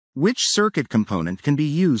Which circuit component can be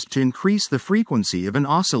used to increase the frequency of an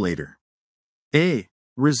oscillator? A.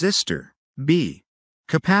 Resistor. B.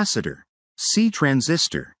 Capacitor. C.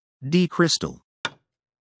 Transistor. D. Crystal.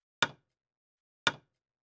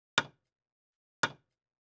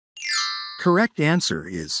 Correct answer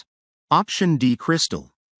is option D.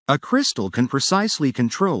 Crystal. A crystal can precisely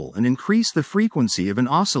control and increase the frequency of an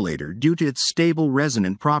oscillator due to its stable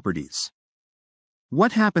resonant properties.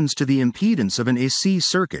 What happens to the impedance of an AC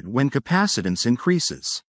circuit when capacitance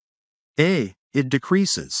increases? A. It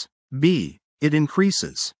decreases. B. It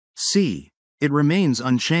increases. C. It remains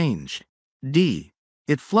unchanged. D.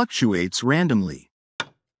 It fluctuates randomly.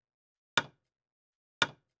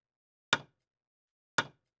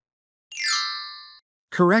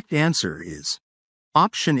 Correct answer is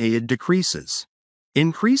option A. It decreases.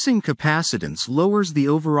 Increasing capacitance lowers the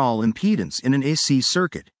overall impedance in an AC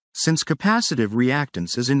circuit, since capacitive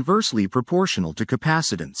reactance is inversely proportional to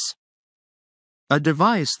capacitance. A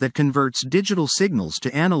device that converts digital signals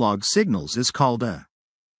to analog signals is called a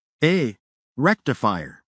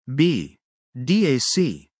rectifier. B.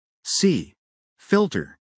 DAC. C.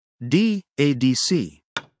 Filter. D. ADC.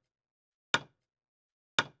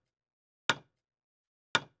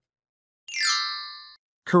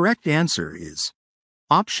 Correct answer is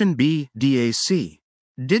option B. DAC.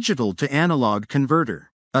 Digital to analog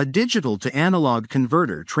converter. A digital to analog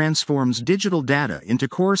converter transforms digital data into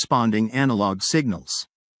corresponding analog signals.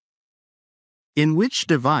 In which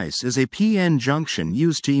device is a PN junction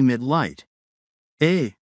used to emit light?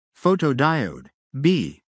 A. Photodiode.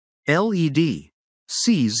 B. LED.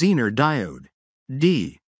 C. Zener diode.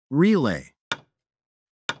 D. Relay.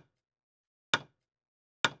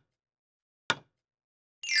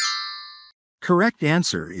 Correct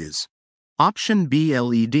answer is option B.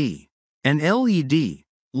 LED. An LED,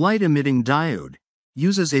 light-emitting diode,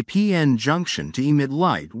 uses a PN junction to emit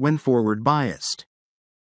light when forward biased.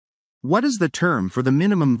 What is the term for the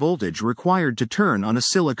minimum voltage required to turn on a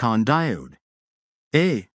silicon diode?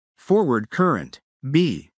 A. Forward current.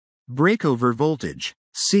 B. Breakover voltage.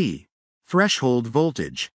 C. Threshold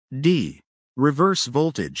voltage. D. Reverse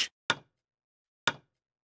voltage.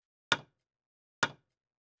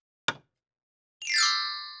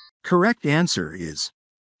 Correct answer is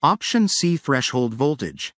option C. Threshold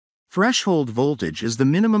voltage. Threshold voltage is the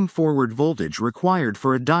minimum forward voltage required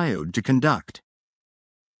for a diode to conduct.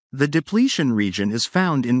 The depletion region is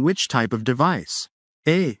found in which type of device?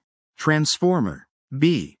 A. Transformer.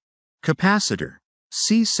 B. Capacitor.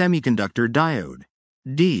 C. Semiconductor diode.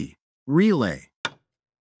 D. Relay.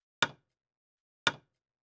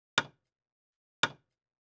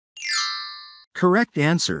 Correct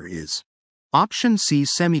answer is option C.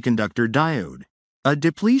 Semiconductor diode. A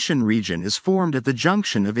depletion region is formed at the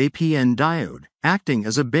junction of a PN diode, acting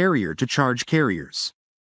as a barrier to charge carriers.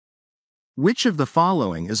 Which of the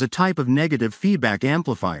following is a type of negative feedback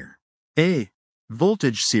amplifier? A.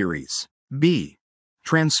 Voltage series. B.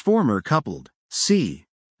 Transformer coupled. C.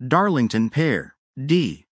 Darlington pair.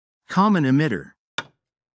 D. Common emitter.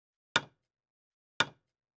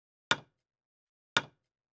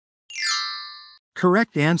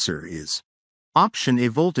 Correct answer is option A.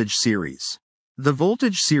 Voltage series. The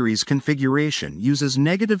voltage series configuration uses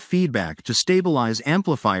negative feedback to stabilize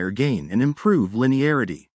amplifier gain and improve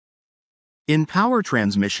linearity. In power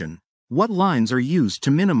transmission, what lines are used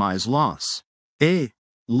to minimize loss? A.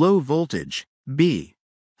 Low voltage. B.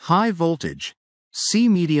 High voltage. C.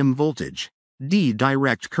 Medium voltage. D.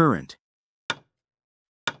 Direct current.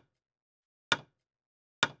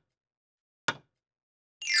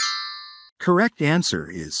 Correct answer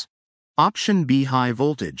is option B. High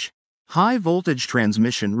voltage. High voltage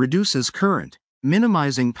transmission reduces current,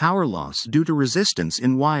 minimizing power loss due to resistance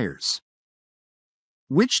in wires.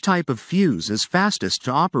 Which type of fuse is fastest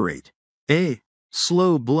to operate? A.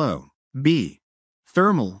 Slow blow. B.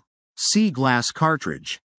 Thermal. C. Glass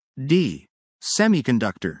cartridge. D.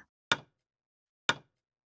 Semiconductor.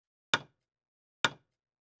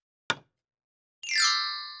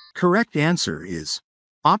 Correct answer is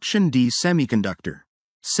option D. Semiconductor.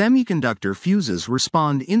 Semiconductor fuses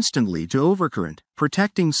respond instantly to overcurrent,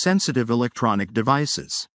 protecting sensitive electronic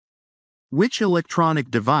devices. Which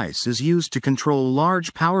electronic device is used to control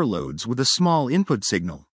large power loads with a small input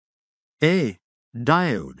signal? A.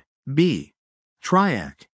 Diode. B.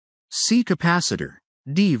 Triac. C. Capacitor.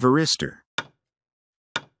 D. Varistor.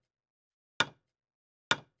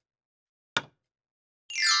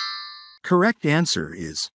 Correct answer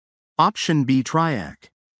is option B.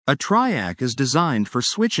 Triac. A triac is designed for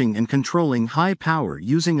switching and controlling high power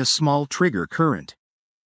using a small trigger current.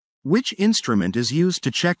 Which instrument is used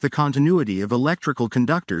to check the continuity of electrical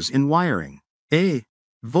conductors in wiring? A.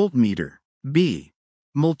 Voltmeter. B.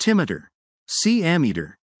 Multimeter. C.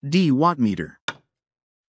 Ammeter. D. Wattmeter.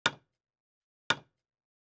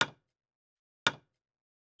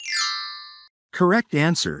 Correct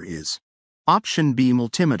answer is option B.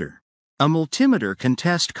 Multimeter. A multimeter can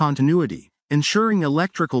test continuity, ensuring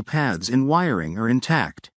electrical paths in wiring are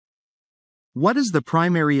intact. What is the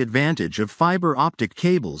primary advantage of fiber optic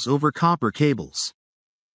cables over copper cables?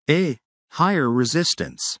 A. Higher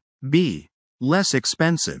resistance. B. Less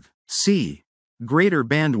expensive. C. Greater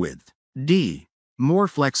bandwidth. D. More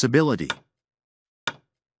flexibility.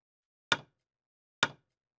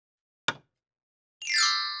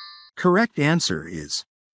 Correct answer is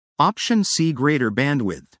option C. Greater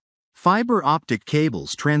bandwidth. Fiber optic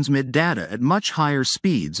cables transmit data at much higher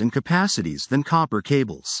speeds and capacities than copper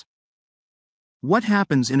cables. What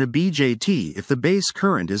happens in a BJT if the base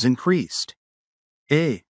current is increased?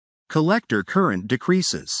 A. Collector current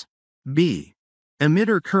decreases. B.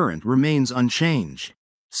 Emitter current remains unchanged.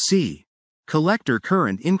 C. Collector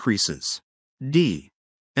current increases. D.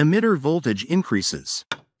 Emitter voltage increases.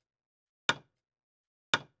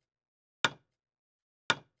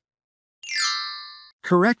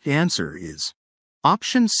 Correct answer is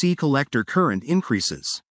option C. Collector current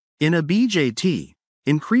increases. In a BJT,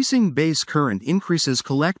 increasing base current increases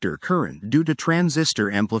collector current due to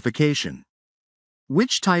transistor amplification.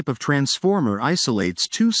 Which type of transformer isolates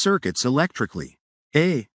two circuits electrically?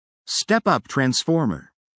 A. Step-up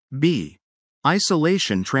transformer. B.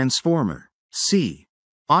 Isolation transformer. C.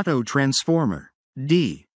 Auto transformer.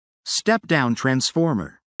 D. Step-down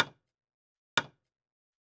transformer.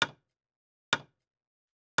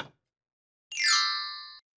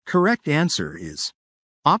 Correct answer is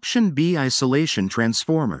option B. Isolation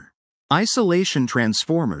transformer. Isolation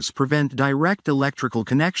transformers prevent direct electrical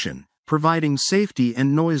connection, providing safety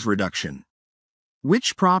and noise reduction.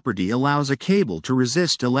 Which property allows a cable to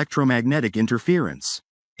resist electromagnetic interference?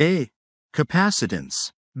 A.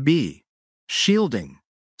 Capacitance. B. Shielding.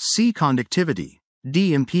 C. Conductivity.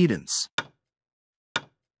 D. Impedance.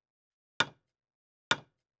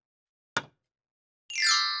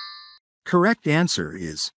 Correct answer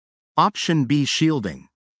is option B. Shielding.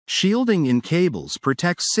 Shielding in cables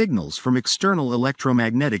protects signals from external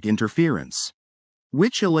electromagnetic interference.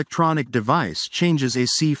 Which electronic device changes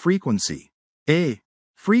AC frequency? A.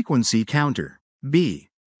 Frequency counter. B.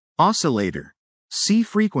 Oscillator. C.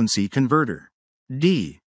 Frequency converter.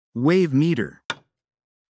 D. Wave meter.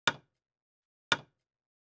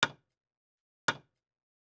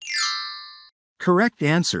 Correct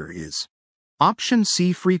answer is option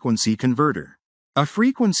C. Frequency converter. A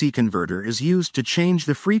frequency converter is used to change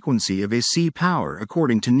the frequency of AC power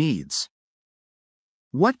according to needs.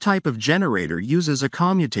 What type of generator uses a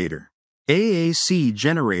commutator? A. AC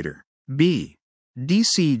generator. B.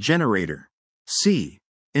 DC generator. C.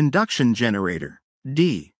 Induction generator.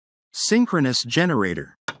 D. Synchronous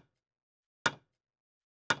generator.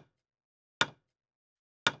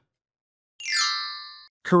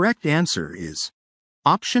 Correct answer is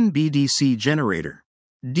option B. DC generator.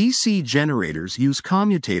 DC generators use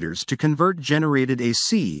commutators to convert generated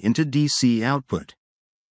AC into DC output.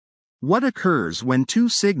 What occurs when two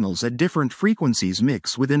signals at different frequencies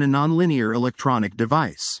mix within a nonlinear electronic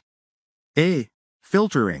device? A.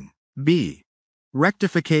 Filtering. B.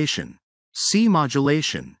 Rectification. C.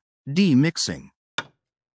 Modulation. D. Mixing.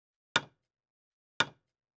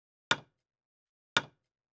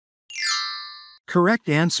 Correct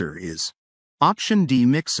answer is option D.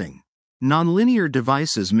 Mixing. Nonlinear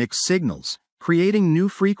devices mix signals, creating new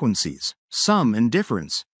frequencies, sum and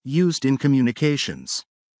difference, used in communications.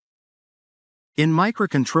 In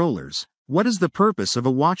microcontrollers, what is the purpose of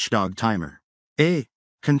a watchdog timer? A.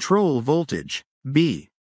 Control voltage. B.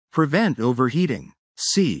 Prevent overheating.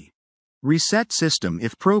 C. Reset system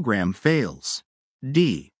if program fails.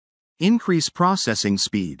 D. Increase processing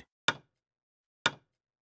speed.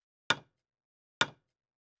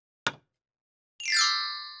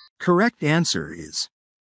 Correct answer is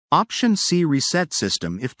option C. Reset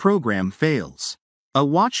system if program fails. A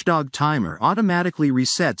watchdog timer automatically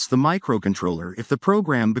resets the microcontroller if the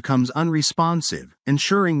program becomes unresponsive,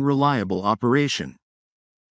 ensuring reliable operation.